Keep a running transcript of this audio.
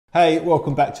Hey,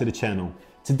 welcome back to the channel.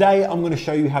 Today I'm going to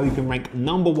show you how you can rank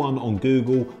 #1 on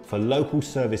Google for local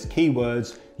service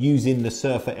keywords using the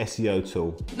Surfer SEO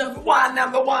tool. Number one.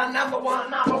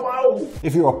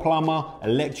 If you're a plumber,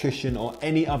 electrician or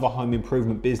any other home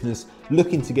improvement business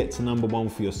looking to get to #1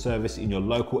 for your service in your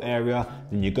local area,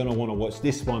 then you're going to want to watch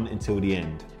this one until the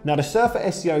end. Now the Surfer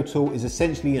SEO tool is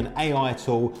essentially an AI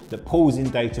tool that pulls in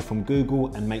data from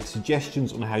Google and makes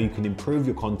suggestions on how you can improve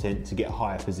your content to get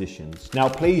higher positions. Now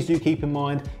please do keep in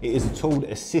mind it is a tool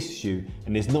that assists you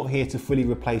and is not here to fully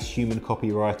replace human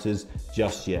copywriters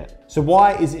just yet. So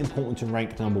why is it important to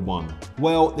rank #1?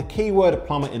 Well, the keyword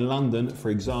plumber in London, for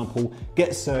example,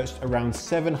 gets searched around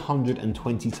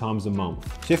 720 times a month.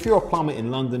 So if you're a plumber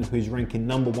in London who's ranking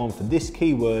 #1 for this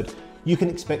keyword, you can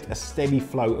expect a steady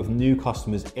flow of new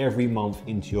customers every month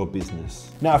into your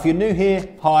business. Now, if you're new here,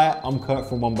 hi, I'm Kurt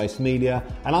from One Base Media,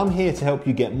 and I'm here to help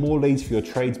you get more leads for your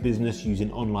trades business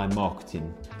using online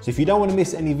marketing. So if you don't want to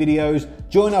miss any videos,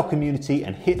 join our community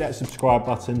and hit that subscribe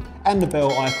button and the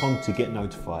bell icon to get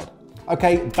notified.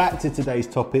 Okay, back to today's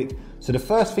topic. So the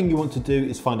first thing you want to do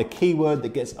is find a keyword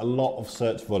that gets a lot of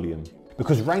search volume.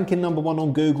 Because ranking #1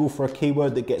 on Google for a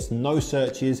keyword that gets no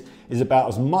searches is about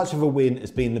as much of a win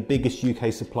as being the biggest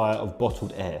UK supplier of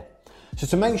bottled air. So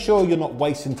to make sure you're not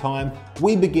wasting time,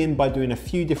 we begin by doing a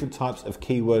few different types of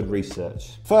keyword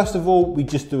research. First of all, we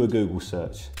just do a Google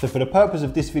search. So for the purpose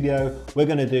of this video, we're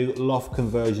going to do loft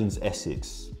conversions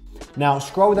Essex. Now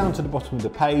scroll down to the bottom of the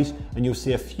page and you'll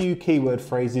see a few keyword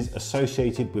phrases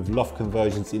associated with loft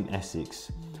conversions in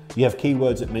Essex. You have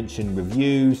keywords that mention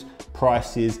reviews,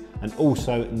 prices, and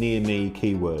also near me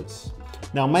keywords.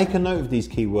 Now make a note of these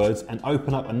keywords and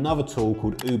open up another tool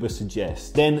called Uber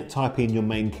Suggest. Then type in your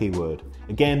main keyword.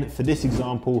 Again, for this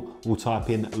example, we'll type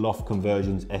in loft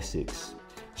conversions Essex.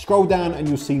 Scroll down and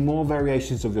you'll see more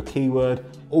variations of your keyword.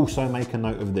 Also make a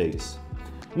note of these.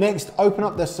 Next, open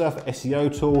up the Surfer SEO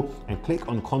tool and click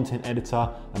on Content Editor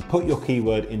and put your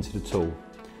keyword into the tool.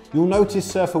 You'll notice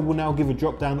Surfer will now give a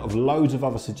drop down of loads of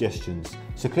other suggestions,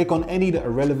 so click on any that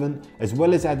are relevant as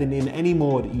well as adding in any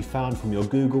more that you found from your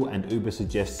Google and Uber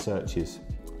Suggest searches.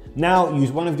 Now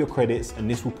use one of your credits and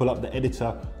this will pull up the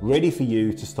editor ready for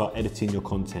you to start editing your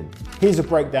content. Here's a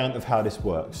breakdown of how this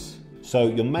works. So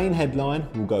your main headline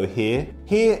will go here.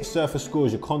 Here, Surfer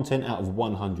scores your content out of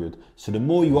 100. So the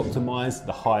more you optimize,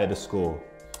 the higher the score.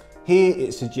 Here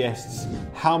it suggests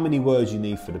how many words you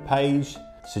need for the page,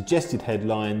 suggested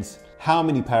headlines, how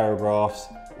many paragraphs,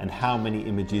 and how many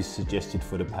images suggested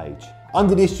for the page.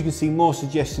 Under this, you can see more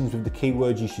suggestions with the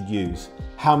keywords you should use,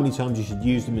 how many times you should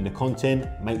use them in the content,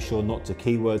 make sure not to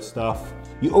keyword stuff.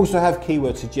 You also have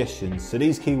keyword suggestions, so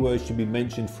these keywords should be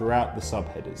mentioned throughout the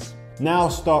subheaders. Now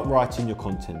start writing your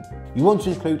content. You want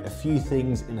to include a few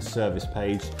things in a service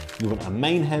page. You want a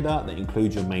main header that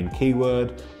includes your main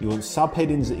keyword. You want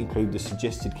subheadings that include the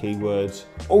suggested keywords.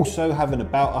 Also have an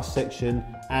About Us section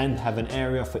and have an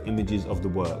area for images of the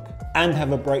work. And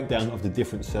have a breakdown of the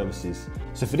different services.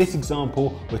 So for this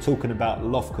example, we're talking about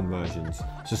loft conversions.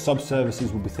 So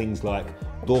sub-services will be things like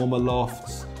dormer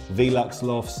lofts, Velux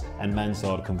lofts, and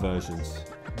mansard conversions.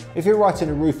 If you're writing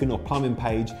a roofing or plumbing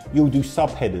page, you'll do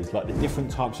subheaders like the different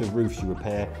types of roofs you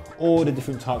repair or the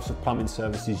different types of plumbing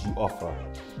services you offer.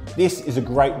 This is a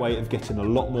great way of getting a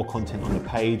lot more content on the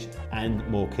page and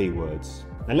more keywords.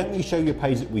 Now let me show you a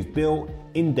page that we've built,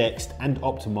 indexed and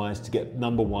optimized to get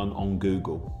 #1 on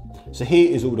Google. So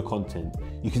here is all the content.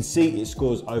 You can see it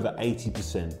scores over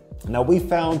 80%. Now we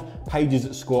found pages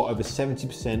that score over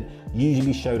 70%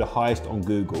 usually show the highest on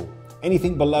Google.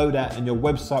 Anything below that and your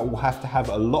website will have to have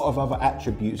a lot of other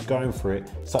attributes going for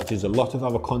it, such as a lot of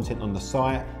other content on the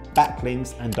site,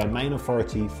 backlinks and domain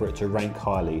authority for it to rank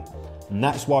highly. And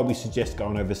that's why we suggest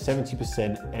going over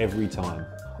 70% every time.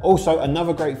 Also,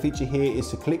 another great feature here is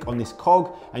to click on this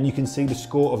cog and you can see the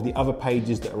score of the other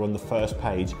pages that are on the first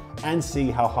page and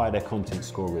see how high their content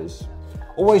score is.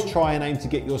 Always try and aim to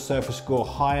get your Surfer score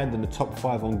higher than the top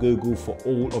 5 on Google for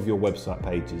all of your website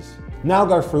pages. Now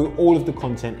go through all of the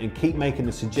content and keep making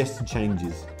the suggested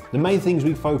changes. The main things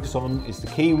we focus on is the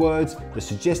keywords, the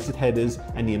suggested headers,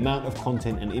 and the amount of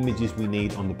content and images we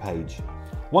need on the page.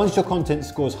 Once your content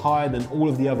scores higher than all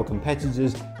of the other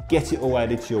competitors, get it all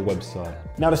added to your website.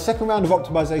 Now the second round of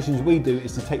optimizations we do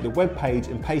is to take the web page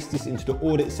and paste this into the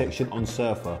audit section on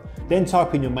Surfer. Then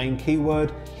type in your main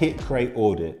keyword, hit create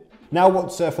audit. Now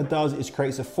what Surfer does is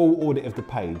creates a full audit of the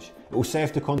page. It will say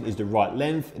if the content is the right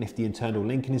length and if the internal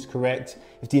linking is correct.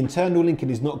 If the internal linking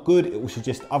is not good, it will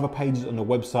suggest other pages on the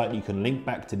website and you can link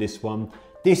back to this one.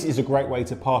 This is a great way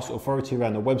to pass authority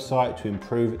around the website to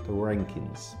improve the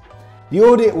rankings. The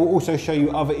audit will also show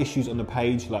you other issues on the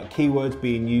page, like keywords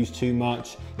being used too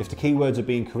much, if the keywords are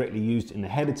being correctly used in the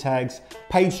header tags,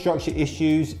 page structure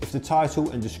issues, if the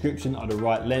title and description are the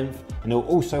right length, and it will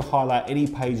also highlight any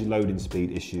page loading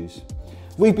speed issues.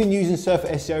 We've been using Surfer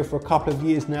SEO for a couple of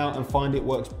years now and find it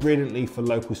works brilliantly for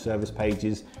local service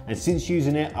pages. And since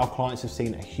using it, our clients have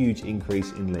seen a huge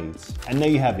increase in leads. And there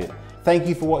you have it. Thank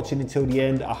you for watching until the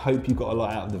end. I hope you got a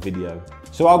lot out of the video.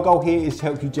 So our goal here is to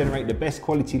help you generate the best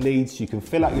quality leads so you can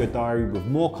fill out your diary with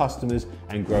more customers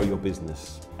and grow your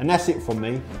business. And that's it from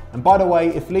me. And by the way,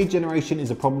 if lead generation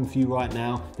is a problem for you right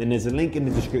now, then there's a link in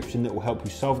the description that will help you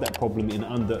solve that problem in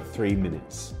under 3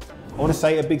 minutes. I want to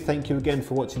say a big thank you again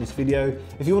for watching this video.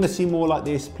 If you want to see more like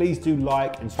this, please do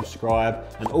like and subscribe,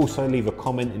 and also leave a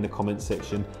comment in the comment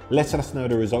section, letting us know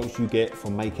the results you get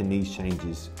from making these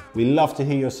changes. We love to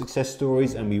hear your success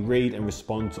stories, and we read and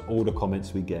respond to all the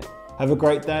comments we get. Have a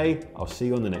great day. I'll see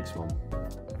you on the next one.